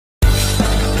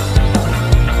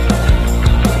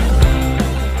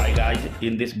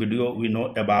In this video we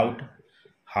know about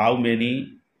how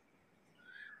many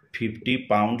 50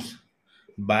 pounds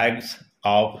bags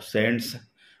of sands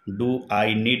do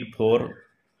I need for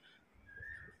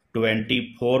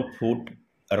 24-foot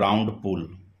round pool.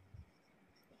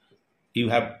 You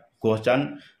have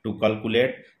question to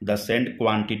calculate the sand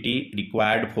quantity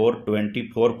required for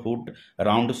 24-foot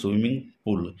round swimming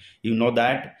pool. You know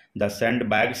that the sand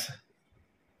bags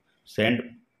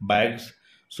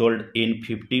sold in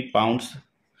 50 pounds,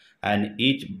 and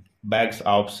each bags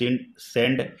of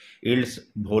sand yields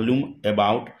volume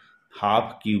about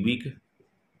half cubic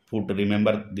foot.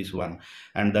 Remember this one.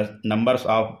 And the numbers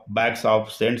of bags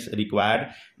of sands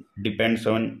required depends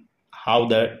on how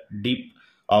the deep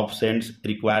of sands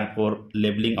required for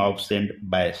leveling of sand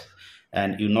base.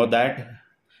 And you know that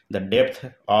the depth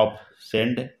of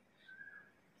sand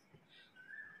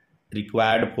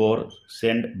required for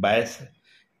sand base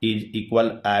is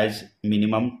equal as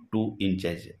minimum 2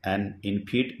 inches, and in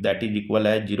feet that is equal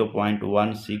as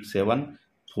 0.167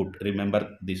 foot.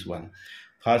 Remember this one.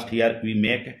 First, here we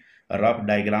make a rough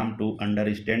diagram to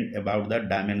understand about the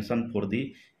dimension for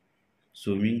the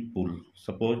swimming pool.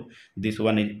 Suppose this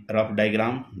one is rough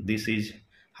diagram. This is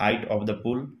height of the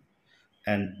pool,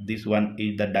 and this one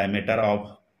is the diameter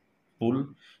of pool,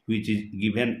 which is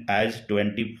given as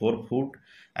 24 foot,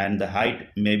 and the height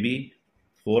may be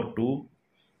 4 to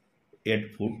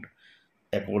 8 foot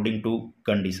according to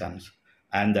conditions.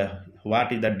 And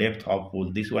what is the depth of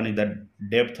pool? This one is the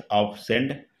depth of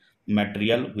sand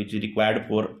material which is required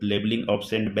for leveling of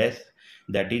sand base,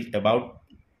 that is about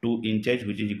 2 inches,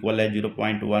 which is equal as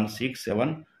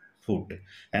 0.167 foot.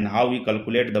 And how we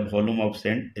calculate the volume of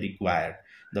sand required?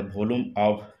 The volume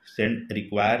of sand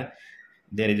required,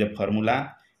 there is a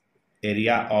formula: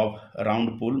 area of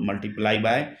round pool multiplied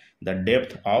by the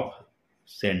depth of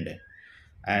sand.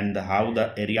 And how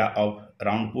the area of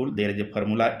round pool, there is a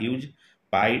formula used: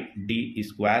 pi d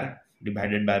square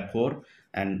divided by 4,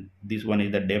 and this one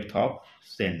is the depth of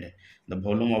sand. The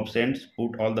volume of sands,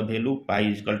 put all the value. Pi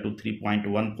is equal to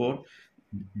 3.14,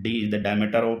 d is the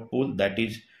diameter of pool, that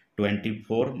is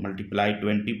 24, multiply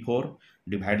 24,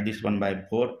 divide this one by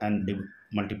 4, and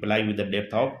multiply with the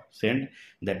depth of sand,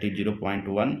 that is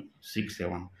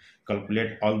 0.167.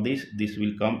 Calculate all this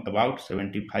will come about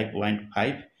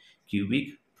 75.5 cubic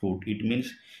foot. It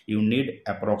means you need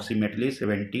approximately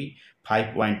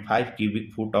 75.5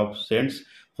 cubic foot of sands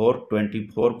for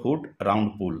 24 foot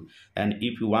round pool. And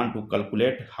if you want to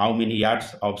calculate how many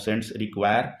yards of sands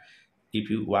require, if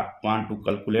you want to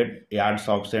calculate yards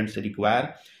of sands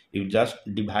require, you just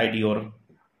divide your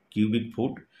cubic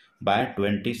foot by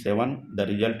 27. The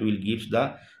result will give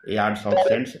the yards of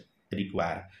sands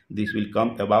require. This will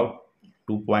come about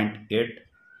 2.8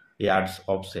 yards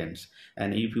of sands.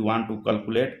 And if you want to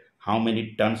calculate how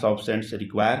many tons of sands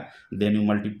require, then you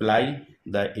multiply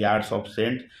the yards of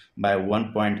sand by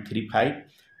 1.35,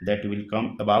 that will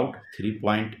come about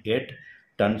 3.8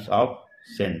 tons of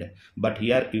sand. But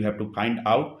here you have to find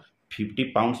out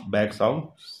 50 pounds bags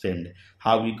of sand.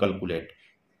 How we calculate?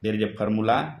 There is a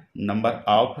formula: number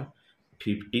of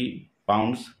 50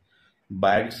 pounds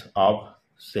bags of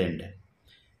sand.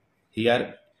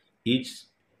 Here each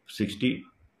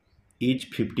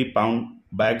 50 pound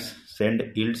bags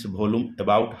sand yields volume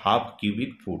about half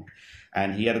cubic foot,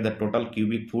 and here the total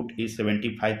cubic foot is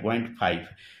 75.5.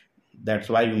 That's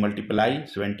why we multiply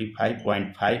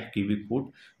 75.5 cubic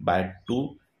foot by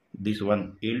 2. This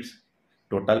one yields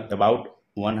total about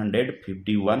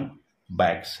 151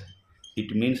 bags.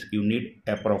 It means you need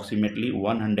approximately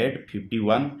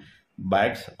 151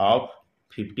 bags of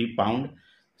 50 pound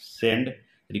sand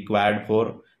required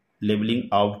for leveling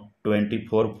of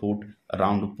 24 foot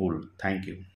round pool. Thank you.